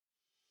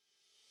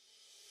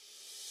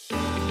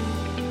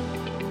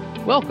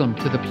Welcome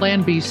to the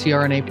Plan B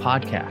CRNA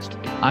podcast.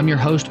 I'm your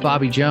host,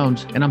 Bobby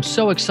Jones, and I'm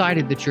so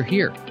excited that you're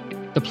here.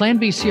 The Plan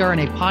B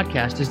CRNA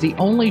podcast is the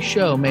only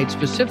show made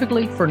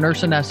specifically for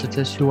nurse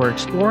anesthetists who are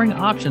exploring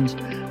options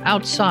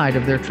outside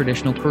of their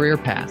traditional career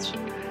paths.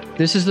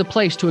 This is the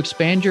place to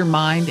expand your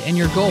mind and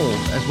your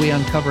goals as we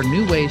uncover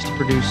new ways to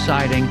produce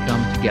side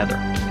income together.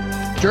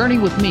 Journey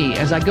with me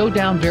as I go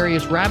down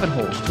various rabbit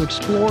holes to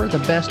explore the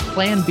best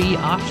Plan B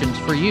options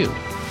for you.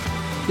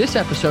 This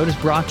episode is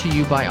brought to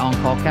you by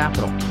On-Call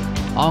Capital.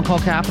 On-Call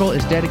Capital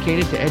is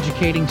dedicated to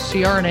educating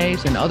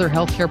CRNAs and other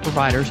healthcare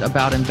providers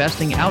about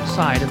investing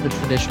outside of the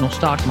traditional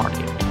stock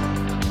market.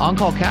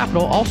 On-Call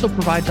Capital also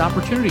provides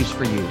opportunities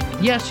for you,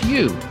 yes,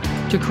 you,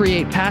 to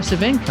create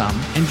passive income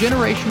and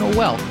generational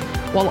wealth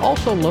while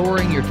also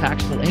lowering your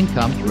taxable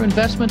income through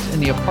investments in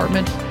the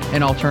apartment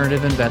and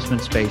alternative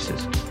investment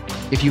spaces.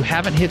 If you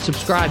haven't hit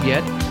subscribe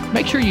yet,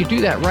 make sure you do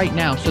that right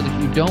now so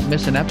that you don't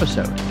miss an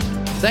episode.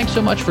 Thanks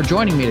so much for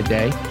joining me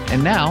today,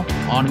 and now,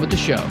 on with the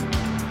show.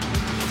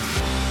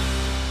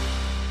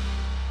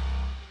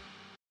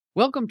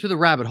 Welcome to the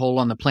Rabbit Hole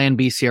on the Plan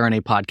B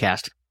CRNA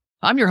podcast.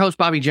 I'm your host,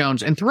 Bobby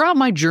Jones, and throughout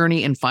my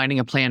journey in finding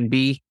a Plan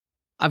B,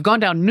 I've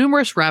gone down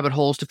numerous rabbit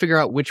holes to figure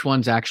out which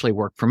ones actually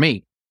work for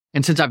me.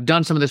 And since I've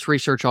done some of this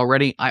research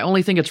already, I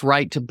only think it's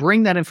right to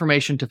bring that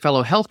information to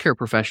fellow healthcare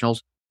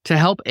professionals to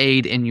help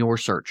aid in your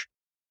search.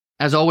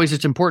 As always,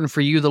 it's important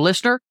for you, the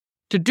listener,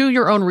 to do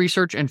your own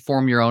research and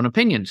form your own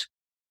opinions.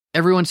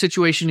 Everyone's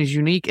situation is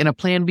unique, and a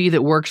Plan B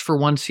that works for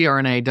one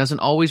CRNA doesn't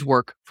always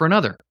work for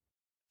another.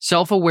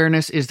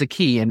 Self-awareness is the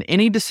key in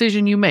any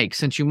decision you make,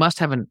 since you must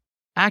have an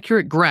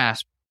accurate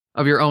grasp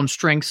of your own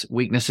strengths,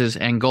 weaknesses,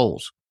 and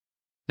goals.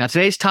 Now,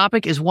 today's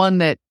topic is one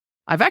that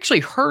I've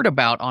actually heard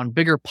about on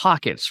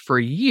BiggerPockets for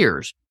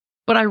years,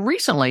 but I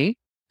recently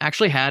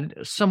actually had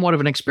somewhat of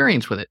an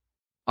experience with it.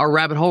 Our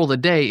rabbit hole of the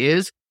day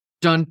is,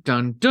 dun,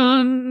 dun,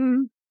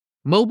 dun,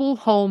 mobile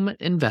home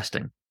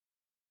investing.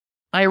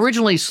 I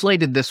originally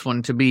slated this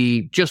one to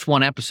be just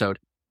one episode,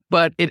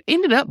 but it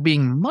ended up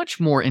being much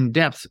more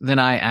in-depth than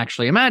I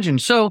actually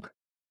imagined, so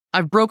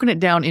I've broken it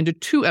down into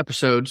 2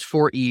 episodes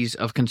for ease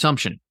of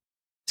consumption.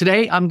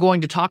 Today, I'm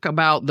going to talk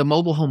about the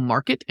mobile home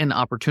market and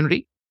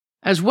opportunity,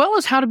 as well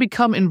as how to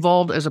become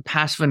involved as a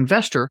passive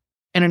investor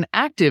and an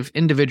active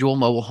individual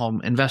mobile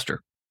home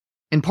investor.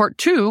 In part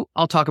 2,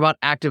 I'll talk about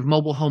active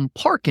mobile home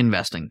park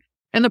investing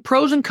and the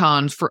pros and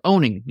cons for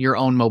owning your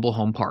own mobile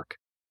home park.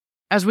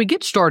 As we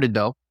get started,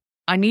 though,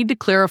 I need to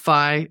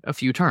clarify a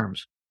few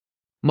terms.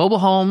 Mobile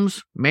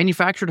homes,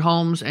 manufactured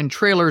homes, and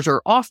trailers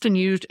are often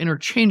used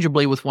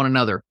interchangeably with one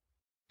another.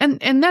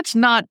 And that's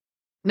not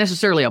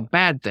necessarily a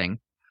bad thing,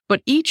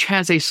 but each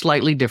has a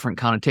slightly different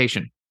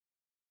connotation.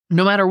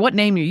 No matter what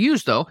name you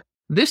use, though,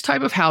 this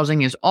type of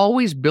housing is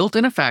always built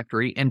in a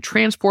factory and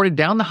transported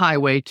down the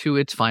highway to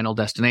its final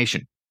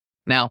destination.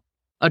 Now,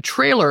 a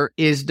trailer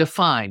is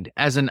defined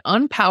as an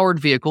unpowered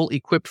vehicle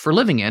equipped for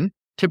living in,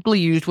 typically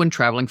used when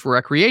traveling for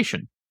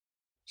recreation,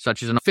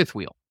 such as a fifth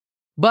wheel.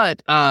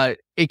 But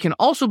it can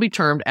also be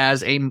termed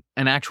as an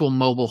actual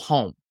mobile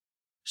home.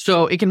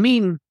 So it can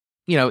mean,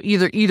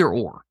 either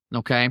or,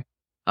 okay?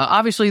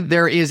 Obviously,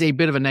 there is a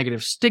bit of a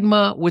negative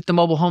stigma with the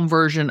mobile home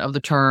version of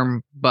the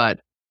term, but,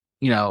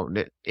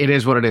 it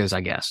is what it is,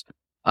 I guess.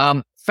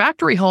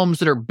 Factory homes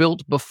that are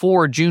built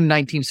before June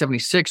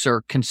 1976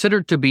 are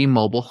considered to be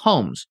mobile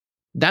homes.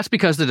 That's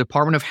because the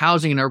Department of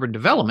Housing and Urban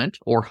Development,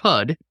 or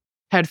HUD,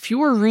 had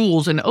fewer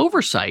rules and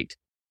oversight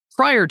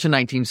prior to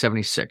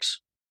 1976.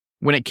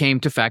 When it came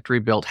to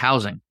factory-built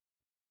housing.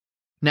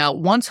 Now,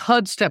 once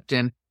HUD stepped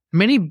in,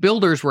 many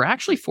builders were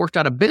actually forced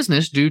out of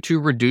business due to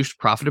reduced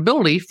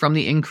profitability from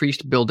the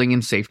increased building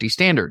and safety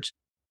standards.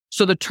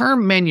 So the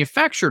term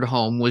manufactured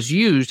home was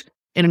used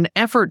in an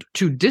effort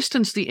to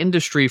distance the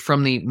industry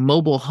from the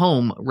mobile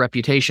home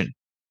reputation.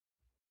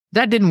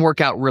 That didn't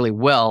work out really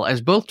well,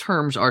 as both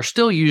terms are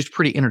still used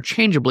pretty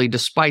interchangeably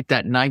despite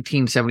that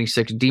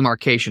 1976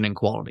 demarcation in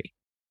quality.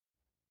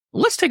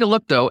 Let's take a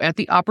look, though, at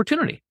the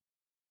opportunity.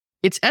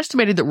 It's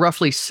estimated that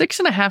roughly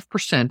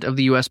 6.5% of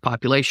the U.S.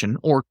 population,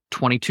 or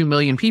 22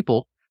 million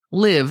people,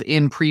 live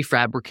in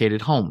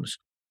prefabricated homes.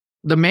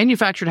 The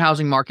manufactured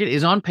housing market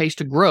is on pace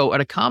to grow at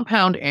a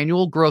compound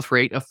annual growth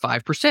rate of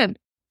 5%,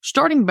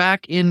 starting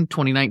back in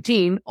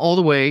 2019 all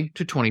the way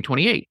to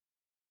 2028.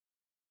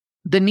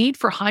 The need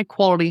for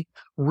high-quality,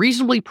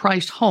 reasonably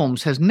priced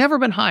homes has never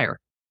been higher,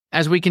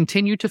 as we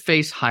continue to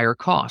face higher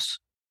costs.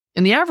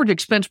 And the average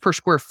expense per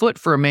square foot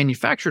for a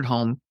manufactured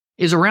home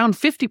is around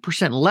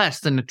 50% less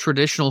than the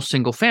traditional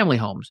single-family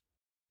homes,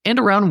 and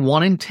around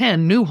 1 in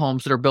 10 new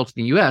homes that are built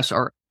in the U.S.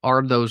 are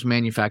those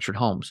manufactured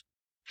homes.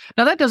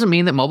 Now, that doesn't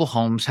mean that mobile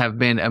homes have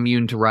been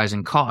immune to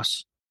rising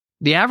costs.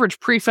 The average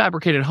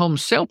prefabricated home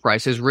sale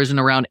price has risen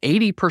around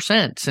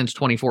 80% since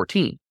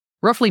 2014,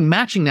 roughly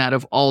matching that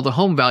of all the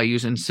home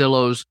values in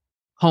Zillow's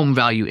Home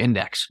Value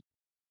Index.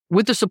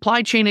 With the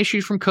supply chain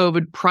issues from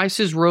COVID,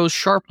 prices rose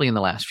sharply in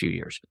the last few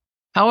years.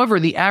 However,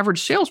 the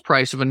average sales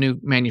price of a new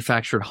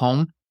manufactured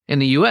home in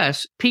the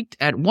U.S. peaked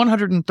at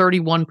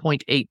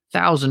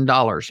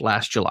 $131,800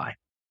 last July.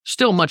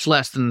 still much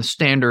less than the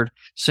standard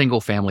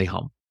single-family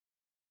home.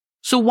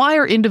 So why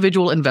are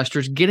individual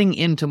investors getting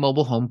into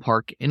mobile home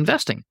park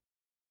investing?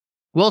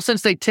 Well,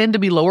 since they tend to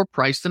be lower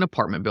priced than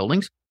apartment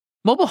buildings,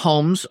 mobile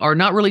homes are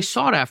not really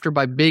sought after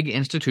by big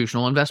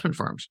institutional investment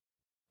firms,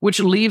 which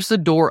leaves the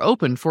door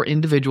open for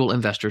individual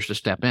investors to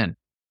step in.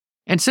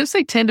 And since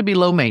they tend to be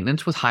low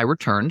maintenance with high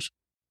returns,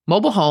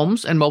 mobile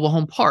homes and mobile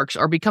home parks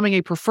are becoming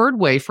a preferred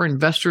way for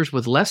investors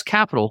with less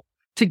capital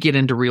to get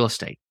into real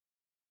estate.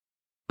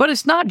 But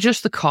it's not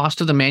just the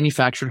cost of the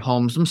manufactured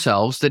homes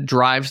themselves that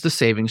drives the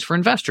savings for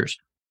investors.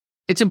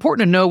 It's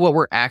important to know what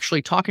we're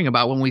actually talking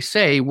about when we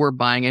say we're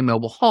buying a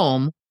mobile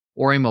home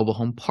or a mobile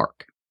home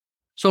park.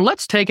 So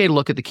let's take a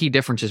look at the key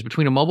differences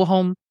between a mobile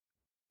home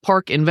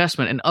park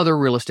investment and other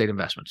real estate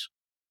investments.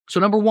 So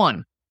number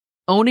one,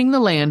 owning the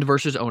land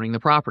versus owning the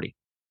property.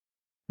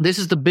 This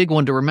is the big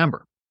one to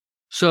remember.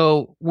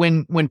 So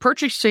when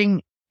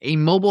purchasing a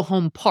mobile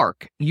home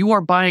park, you are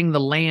buying the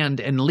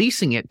land and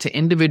leasing it to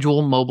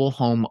individual mobile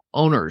home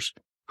owners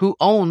who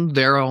own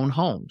their own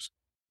homes.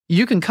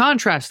 You can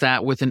contrast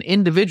that with an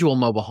individual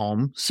mobile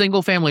home,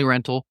 single-family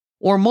rental,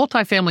 or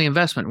multifamily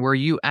investment where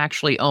you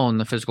actually own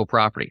the physical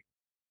property.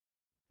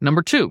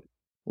 Number two,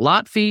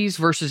 lot fees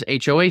versus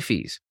HOA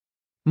fees.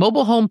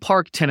 Mobile home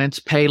park tenants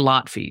pay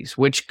lot fees,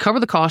 which cover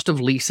the cost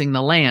of leasing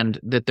the land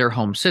that their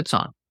home sits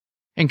on.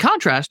 In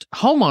contrast,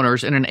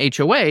 homeowners in an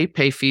HOA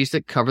pay fees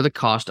that cover the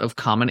cost of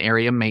common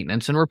area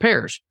maintenance and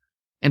repairs.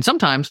 And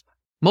sometimes,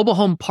 mobile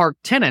home park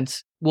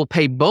tenants will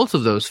pay both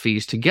of those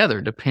fees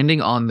together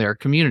depending on their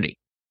community.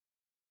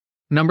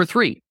 Number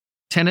three,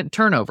 tenant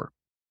turnover.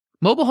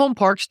 Mobile home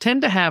parks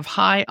tend to have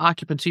high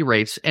occupancy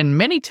rates, and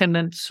many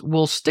tenants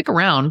will stick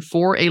around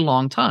for a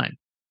long time.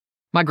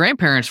 My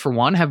grandparents, for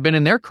one, have been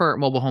in their current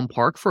mobile home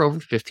park for over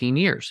 15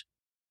 years.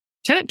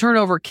 Tenant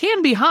turnover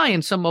can be high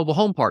in some mobile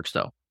home parks,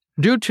 though,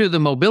 due to the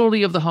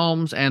mobility of the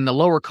homes and the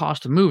lower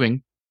cost of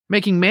moving,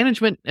 making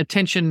management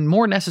attention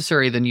more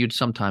necessary than you'd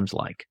sometimes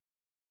like.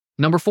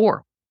 Number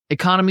four,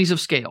 economies of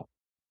scale.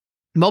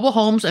 Mobile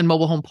homes and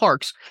mobile home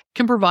parks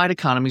can provide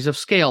economies of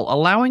scale,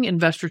 allowing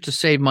investors to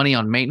save money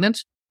on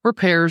maintenance,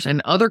 repairs,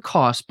 and other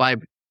costs by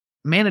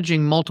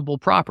managing multiple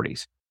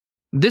properties.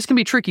 This can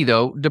be tricky,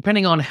 though,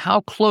 depending on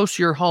how close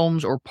your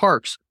homes or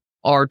parks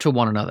are to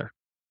one another.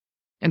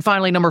 And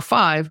finally, number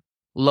five,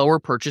 lower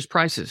purchase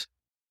prices.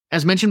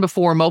 As mentioned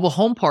before, mobile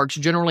home parks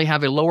generally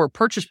have a lower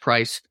purchase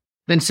price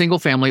than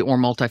single-family or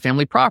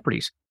multifamily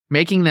properties,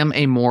 making them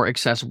a more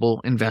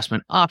accessible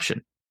investment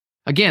option.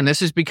 Again,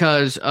 this is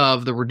because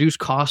of the reduced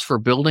cost for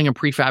building a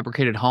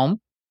prefabricated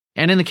home,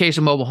 and in the case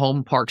of mobile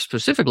home parks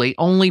specifically,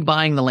 only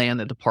buying the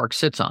land that the park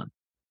sits on.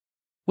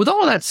 With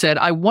all of that said,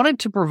 I wanted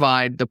to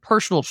provide the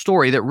personal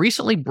story that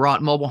recently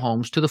brought mobile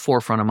homes to the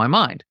forefront of my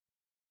mind.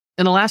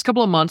 In the last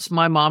couple of months,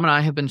 my mom and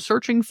I have been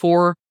searching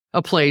for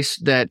a place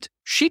that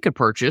she could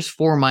purchase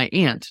for my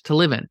aunt to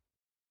live in.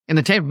 In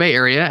the Tampa Bay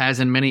area,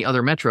 as in many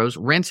other metros,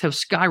 rents have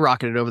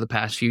skyrocketed over the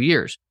past few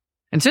years.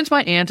 And since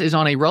my aunt is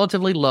on a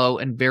relatively low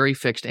and very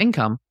fixed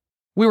income,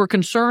 we were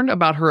concerned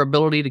about her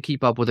ability to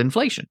keep up with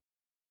inflation.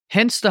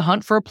 Hence the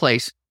hunt for a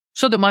place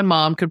so that my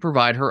mom could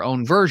provide her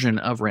own version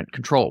of rent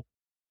control.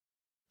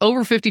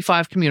 Over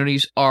 55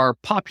 communities are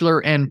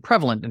popular and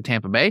prevalent in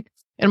Tampa Bay,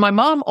 and my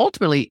mom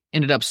ultimately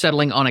ended up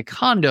settling on a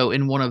condo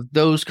in one of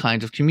those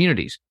kinds of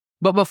communities.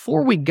 But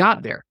before we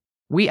got there,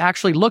 we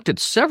actually looked at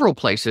several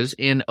places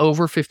in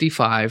over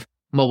 55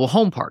 mobile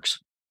home parks.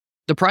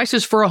 The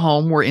prices for a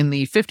home were in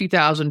the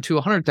 $50,000 to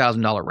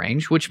 $100,000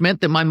 range, which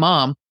meant that my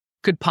mom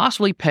could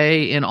possibly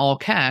pay in all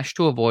cash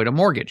to avoid a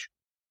mortgage.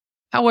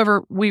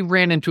 However, we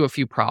ran into a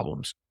few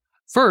problems.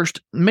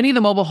 First, many of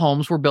the mobile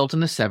homes were built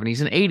in the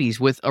 70s and 80s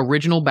with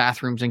original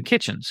bathrooms and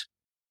kitchens.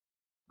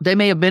 They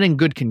may have been in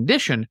good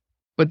condition,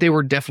 but they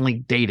were definitely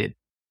dated.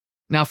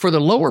 Now, for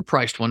the lower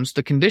priced ones,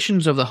 the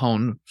conditions of the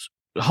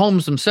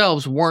homes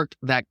themselves weren't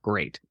that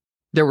great.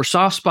 There were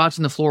soft spots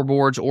in the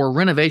floorboards or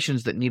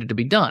renovations that needed to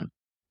be done.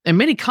 And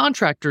many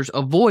contractors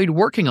avoid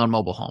working on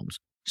mobile homes,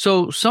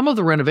 so some of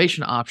the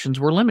renovation options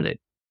were limited.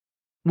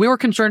 We were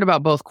concerned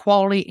about both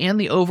quality and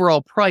the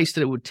overall price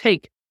that it would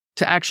take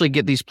to actually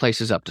get these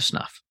places up to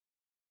snuff.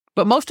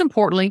 But most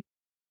importantly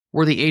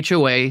were the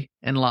HOA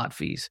and lot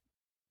fees.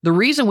 The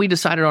reason we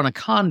decided on a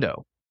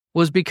condo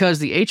was because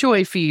the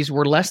HOA fees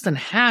were less than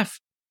half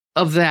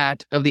of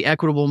that of the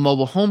Equitable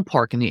Mobile Home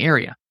Park in the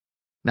area.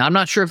 Now, I'm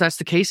not sure if that's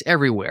the case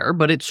everywhere,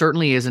 but it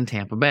certainly is in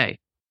Tampa Bay.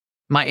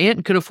 My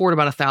aunt could afford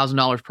about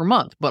 $1,000 per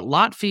month, but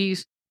lot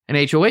fees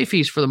and HOA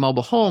fees for the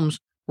mobile homes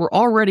were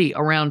already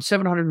around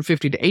 $750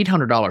 to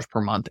 $800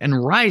 per month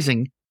and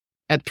rising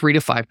at 3 to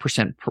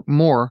 5%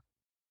 more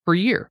per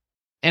year.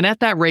 And at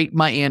that rate,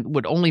 my aunt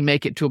would only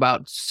make it to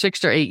about 6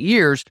 to 8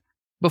 years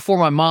before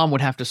my mom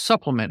would have to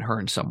supplement her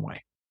in some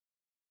way.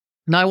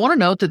 Now, I want to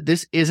note that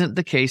this isn't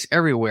the case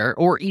everywhere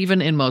or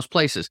even in most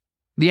places.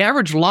 The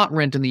average lot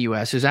rent in the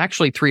U.S. is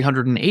actually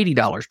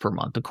 $380 per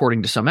month,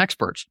 according to some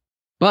experts.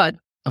 But,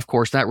 of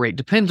course, that rate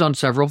depends on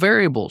several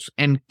variables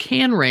and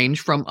can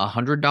range from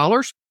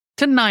 $100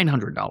 to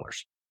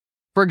 $900.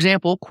 For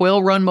example,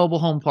 Quail Run Mobile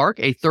Home Park,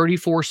 a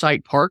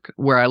 34-site park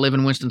where I live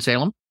in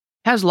Winston-Salem,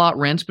 has lot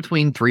rents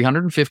between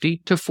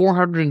 $350 to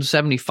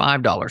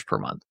 $475 per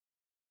month.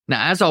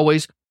 Now, as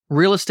always,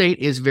 real estate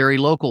is very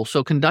local,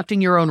 so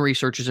conducting your own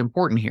research is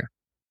important here.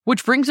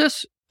 Which brings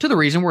us to the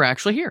reason we're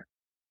actually here.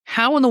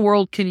 How in the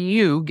world can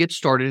you get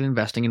started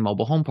investing in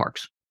mobile home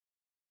parks?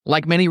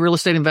 Like many real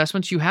estate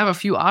investments, you have a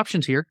few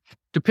options here,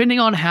 depending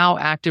on how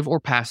active or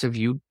passive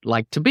you'd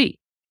like to be.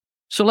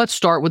 So let's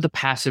start with the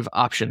passive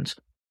options.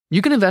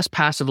 You can invest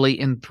passively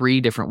in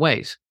 3 different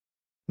ways.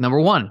 Number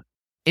 1,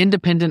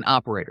 independent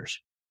operators.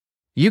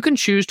 You can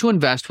choose to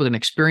invest with an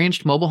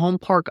experienced mobile home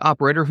park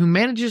operator who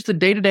manages the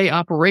day-to-day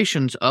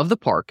operations of the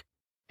park,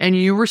 and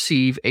you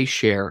receive a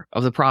share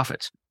of the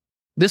profits.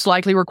 This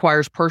likely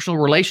requires personal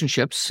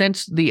relationships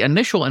since the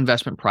initial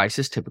investment price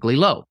is typically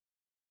low.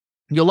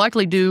 You'll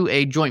likely do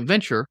a joint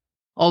venture,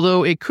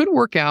 although it could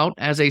work out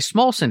as a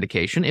small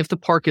syndication if the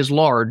park is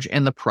large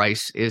and the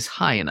price is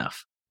high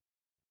enough.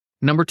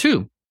 Number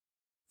 2,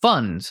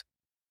 funds.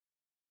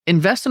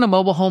 Invest in a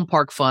mobile home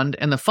park fund,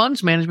 and the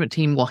fund's management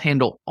team will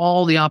handle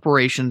all the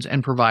operations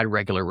and provide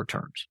regular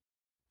returns.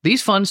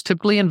 These funds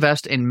typically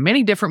invest in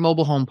many different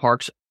mobile home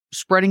parks,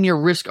 spreading your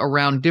risk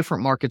around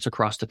different markets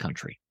across the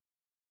country.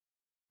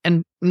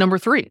 And number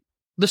 3,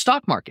 the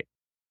stock market.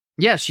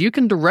 Yes, you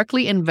can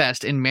directly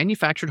invest in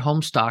manufactured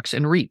home stocks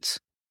and REITs.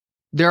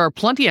 There are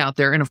plenty out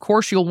there, and of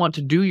course, you'll want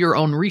to do your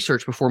own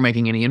research before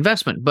making any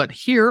investment, but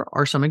here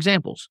are some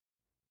examples.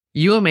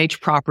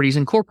 UMH Properties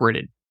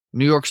Incorporated,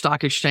 New York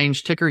Stock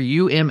Exchange ticker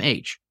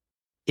UMH,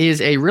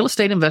 is a real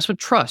estate investment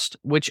trust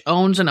which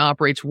owns and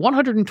operates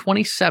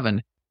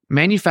 127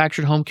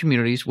 manufactured home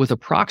communities with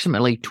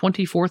approximately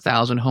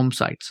 24,000 home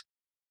sites.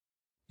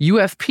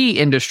 UFP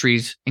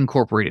Industries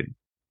Incorporated,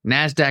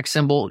 NASDAQ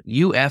symbol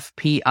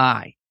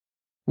UFPI,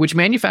 which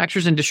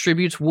manufactures and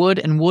distributes wood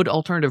and wood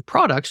alternative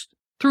products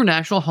through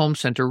National Home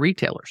Center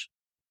retailers.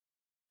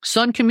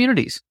 Sun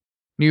Communities,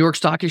 New York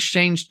Stock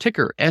Exchange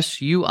ticker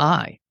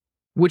SUI,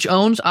 which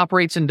owns,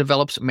 operates, and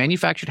develops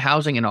manufactured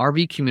housing and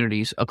RV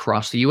communities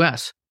across the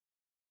U.S.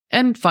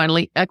 And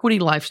finally, Equity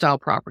Lifestyle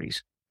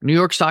Properties, New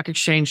York Stock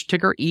Exchange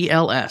ticker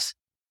ELS,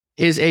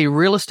 is a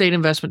real estate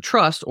investment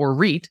trust, or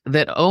REIT,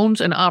 that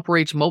owns and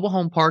operates mobile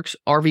home parks,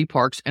 RV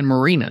parks, and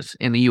marinas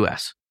in the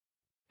U.S.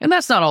 And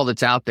that's not all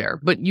that's out there,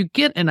 but you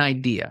get an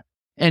idea.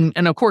 And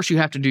of course, you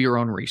have to do your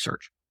own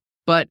research.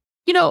 But,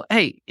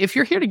 hey, if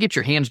you're here to get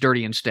your hands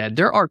dirty instead,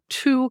 there are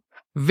 2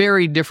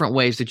 very different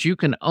ways that you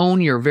can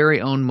own your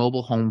very own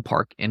mobile home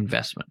park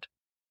investment.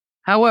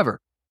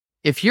 However,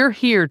 if you're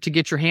here to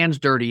get your hands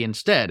dirty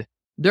instead,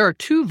 there are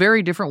 2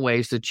 very different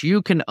ways that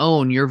you can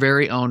own your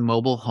very own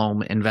mobile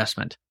home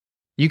investment.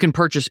 You can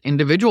purchase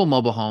individual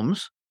mobile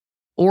homes,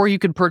 or you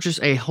can purchase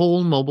a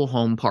whole mobile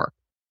home park.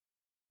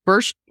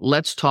 First,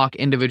 let's talk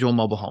individual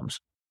mobile homes.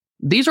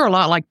 These are a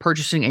lot like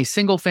purchasing a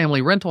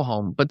single-family rental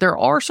home, but there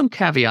are some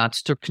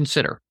caveats to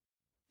consider.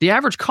 The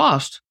average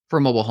cost for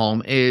a mobile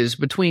home is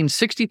between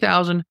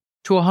 $60,000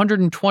 to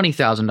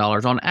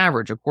 $120,000 on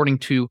average, according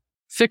to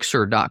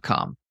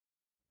Fixer.com.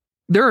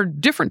 There are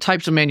different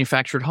types of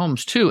manufactured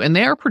homes too, and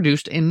they are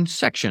produced in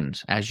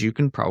sections, as you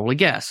can probably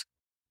guess.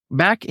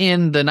 Back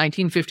in the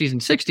 1950s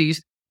and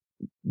 60s,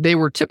 they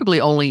were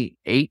typically only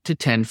 8 to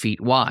 10 feet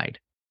wide.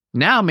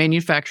 Now,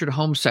 manufactured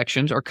home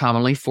sections are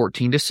commonly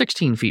 14 to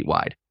 16 feet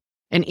wide,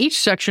 and each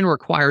section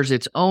requires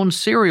its own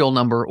serial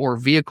number or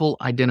vehicle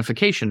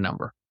identification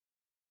number.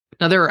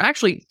 Now, there are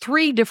actually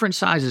 3 different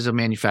sizes of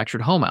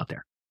manufactured home out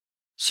there.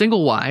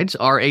 Single wides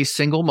are a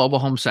single mobile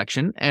home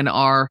section and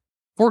are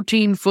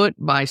 14 foot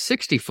by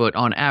 60 foot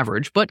on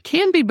average, but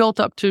can be built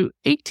up to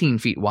 18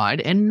 feet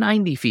wide and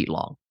 90 feet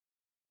long.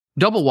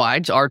 Double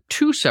wides are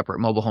 2 separate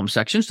mobile home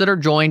sections that are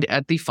joined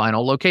at the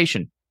final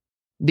location.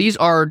 These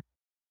are,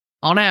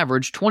 on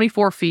average,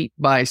 24 feet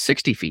by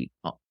 60 feet,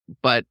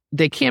 but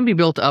they can be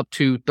built up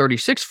to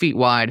 36 feet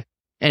wide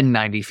and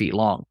 90 feet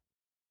long.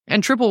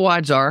 And triple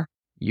wides are,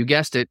 you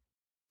guessed it,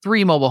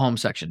 3 mobile home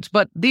sections,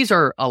 but these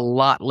are a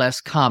lot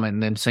less common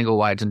than single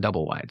wides and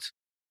double wides.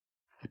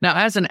 Now,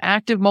 as an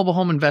active mobile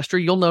home investor,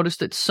 you'll notice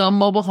that some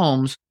mobile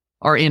homes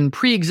are in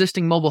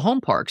pre-existing mobile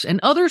home parks and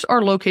others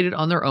are located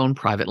on their own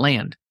private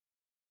land.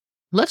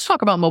 Let's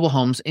talk about mobile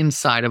homes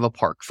inside of a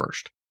park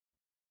first.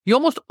 You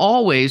almost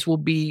always will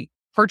be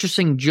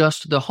purchasing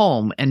just the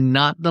home and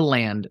not the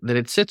land that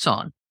it sits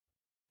on.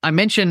 I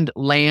mentioned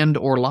land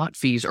or lot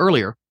fees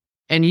earlier,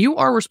 and you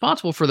are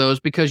responsible for those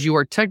because you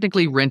are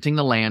technically renting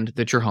the land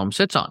that your home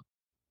sits on.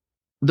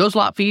 Those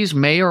lot fees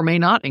may or may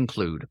not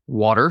include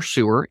water,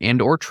 sewer,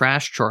 and or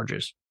trash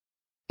charges.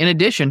 In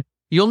addition,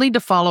 you'll need to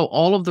follow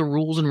all of the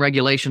rules and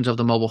regulations of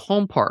the mobile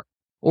home park,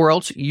 or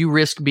else you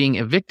risk being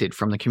evicted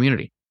from the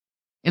community.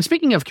 And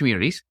speaking of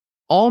communities,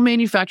 all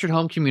manufactured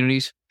home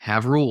communities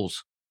have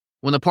rules.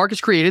 When the park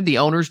is created, the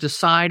owners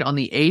decide on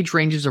the age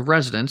ranges of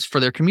residents for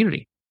their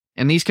community.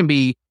 And these can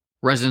be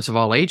residents of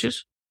all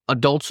ages,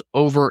 adults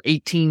over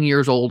 18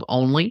 years old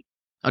only,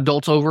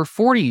 adults over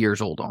 40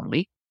 years old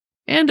only,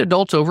 and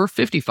adults over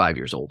 55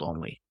 years old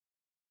only.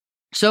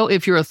 So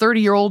if you're a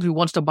 30-year-old who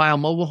wants to buy a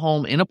mobile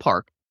home in a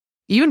park,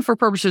 even for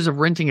purposes of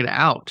renting it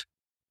out,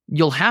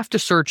 you'll have to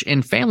search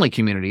in family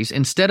communities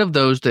instead of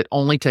those that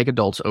only take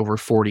adults over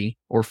 40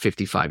 or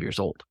 55 years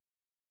old.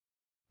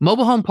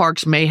 Mobile home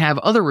parks may have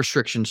other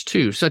restrictions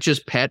too, such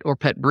as pet or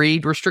pet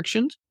breed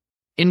restrictions,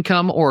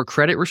 income or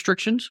credit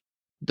restrictions,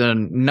 the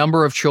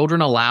number of children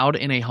allowed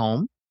in a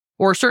home,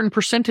 or a certain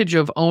percentage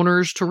of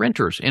owners to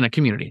renters in a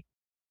community.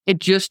 It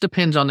just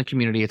depends on the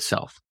community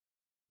itself.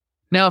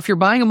 Now, if you're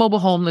buying a mobile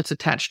home that's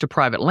attached to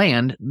private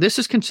land, this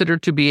is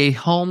considered to be a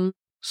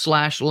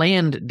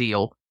home/land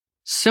deal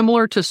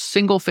similar to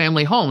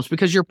single-family homes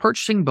because you're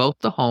purchasing both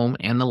the home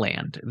and the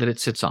land that it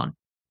sits on.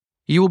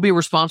 You will be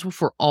responsible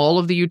for all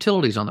of the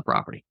utilities on the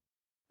property.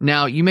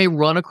 Now, you may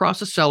run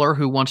across a seller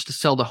who wants to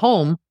sell the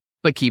home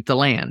but keep the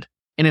land.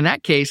 And in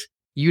that case,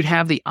 you'd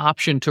have the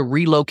option to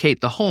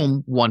relocate the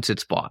home once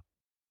it's bought.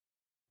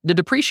 The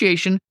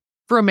depreciation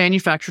for a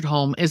manufactured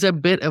home is a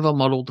bit of a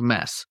muddled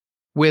mess,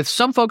 with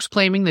some folks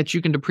claiming that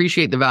you can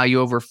depreciate the value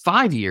over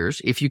 5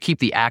 years if you keep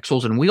the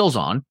axles and wheels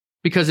on,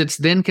 because it's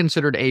then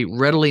considered a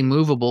readily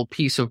movable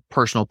piece of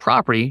personal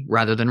property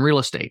rather than real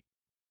estate.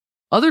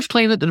 Others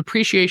claim that the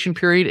depreciation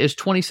period is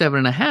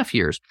 27.5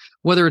 years,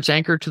 whether it's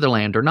anchored to the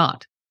land or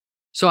not.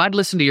 So I'd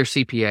listen to your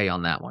CPA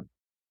on that one.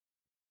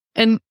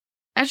 And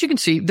as you can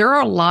see, there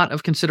are a lot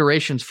of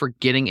considerations for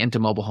getting into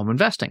mobile home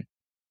investing.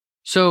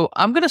 So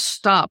I'm going to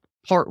stop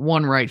part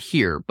 1 right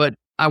here, but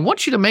I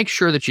want you to make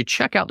sure that you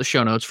check out the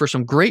show notes for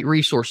some great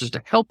resources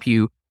to help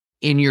you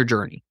in your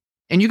journey.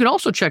 And you can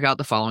also check out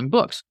the following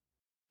books: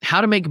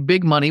 How to Make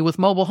Big Money with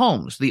Mobile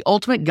Homes, The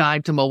Ultimate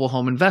Guide to Mobile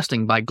Home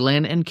Investing by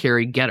Glenn and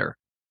Carrie Getter.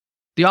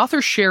 The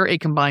authors share a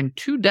combined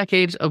 2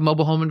 decades of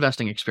mobile home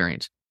investing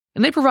experience,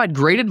 and they provide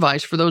great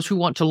advice for those who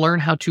want to learn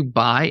how to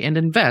buy and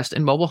invest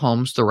in mobile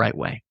homes the right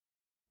way.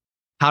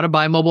 How to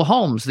Buy Mobile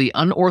Homes, The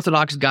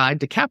Unorthodox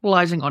Guide to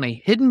Capitalizing on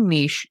a Hidden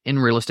Niche in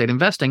Real Estate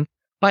Investing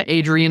by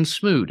Adrian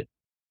Smood,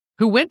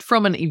 who went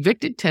from an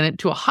evicted tenant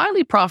to a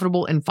highly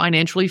profitable and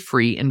financially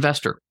free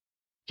investor.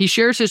 He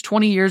shares his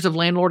 20 years of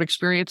landlord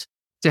experience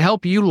to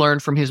help you learn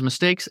from his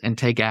mistakes and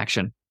take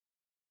action.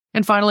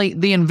 And finally,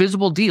 The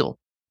Invisible Deal: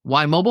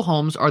 Why Mobile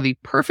Homes Are the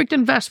Perfect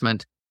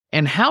Investment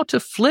and How to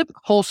Flip,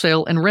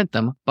 Wholesale, and Rent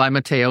Them by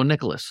Mateo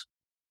Nicholas.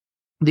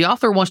 The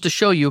author wants to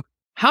show you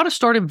how to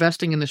start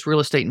investing in this real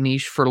estate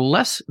niche for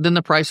less than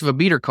the price of a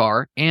beater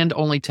car and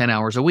only 10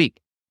 hours a week.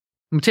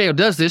 Mateo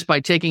does this by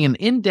taking an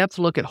in-depth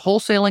look at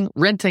wholesaling,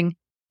 renting,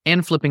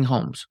 and flipping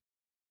homes.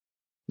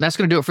 That's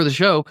going to do it for the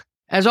show.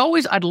 As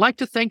always, I'd like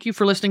to thank you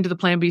for listening to the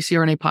Plan B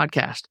CRNA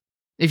podcast.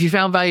 If you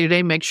found value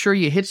today, make sure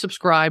you hit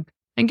subscribe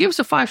and give us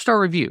a 5-star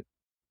review.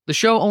 The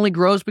show only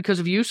grows because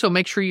of you, so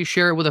make sure you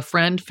share it with a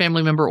friend,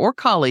 family member, or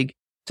colleague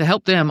to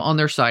help them on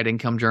their side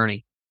income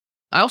journey.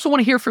 I also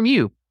want to hear from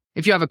you.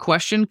 If you have a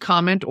question,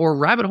 comment, or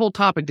rabbit hole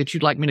topic that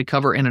you'd like me to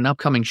cover in an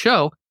upcoming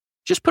show,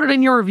 just put it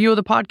in your review of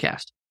the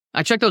podcast.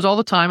 I check those all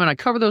the time, and I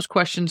cover those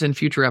questions in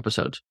future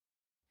episodes.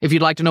 If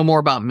you'd like to know more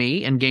about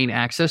me and gain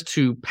access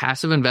to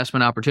passive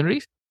investment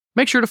opportunities,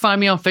 make sure to find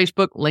me on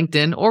Facebook,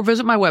 LinkedIn, or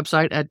visit my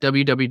website at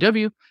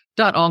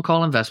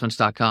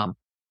www.oncallinvestments.com.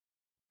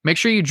 Make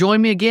sure you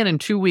join me again in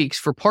 2 weeks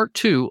for part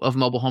 2 of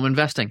mobile home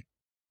investing.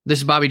 This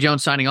is Bobby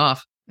Jones signing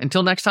off.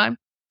 Until next time,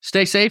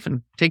 stay safe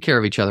and take care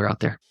of each other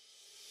out there.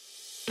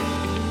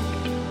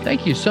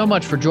 Thank you so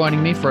much for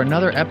joining me for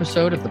another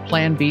episode of the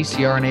Plan B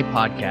CRNA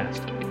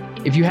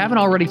podcast. If you haven't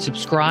already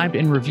subscribed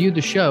and reviewed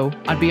the show,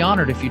 I'd be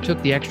honored if you took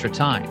the extra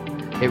time.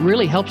 It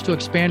really helps to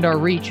expand our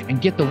reach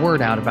and get the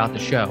word out about the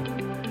show.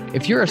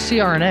 If you're a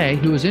CRNA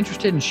who is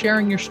interested in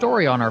sharing your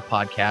story on our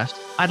podcast,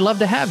 I'd love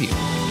to have you.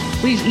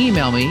 Please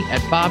email me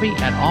at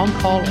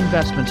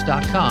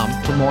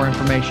bobby@oncallinvestments.com for more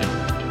information.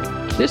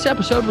 This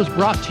episode was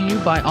brought to you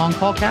by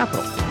OnCall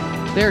Capital.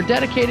 They are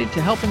dedicated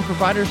to helping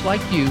providers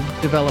like you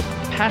develop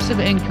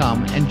passive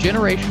income and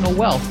generational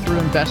wealth through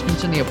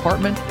investments in the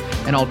apartment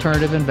and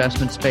alternative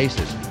investment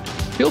spaces.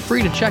 Feel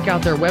free to check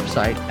out their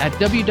website at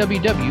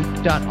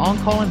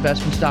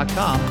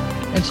www.oncallinvestments.com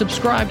and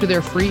subscribe to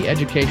their free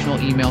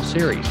educational email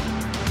series.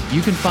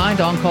 You can find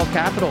OnCall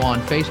Capital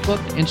on Facebook,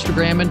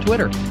 Instagram, and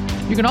Twitter.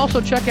 You can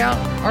also check out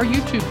our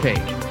YouTube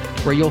page,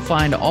 where you'll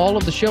find all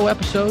of the show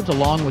episodes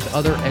along with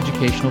other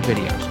educational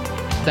videos.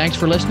 Thanks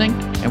for listening,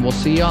 and we'll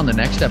see you on the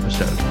next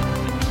episode.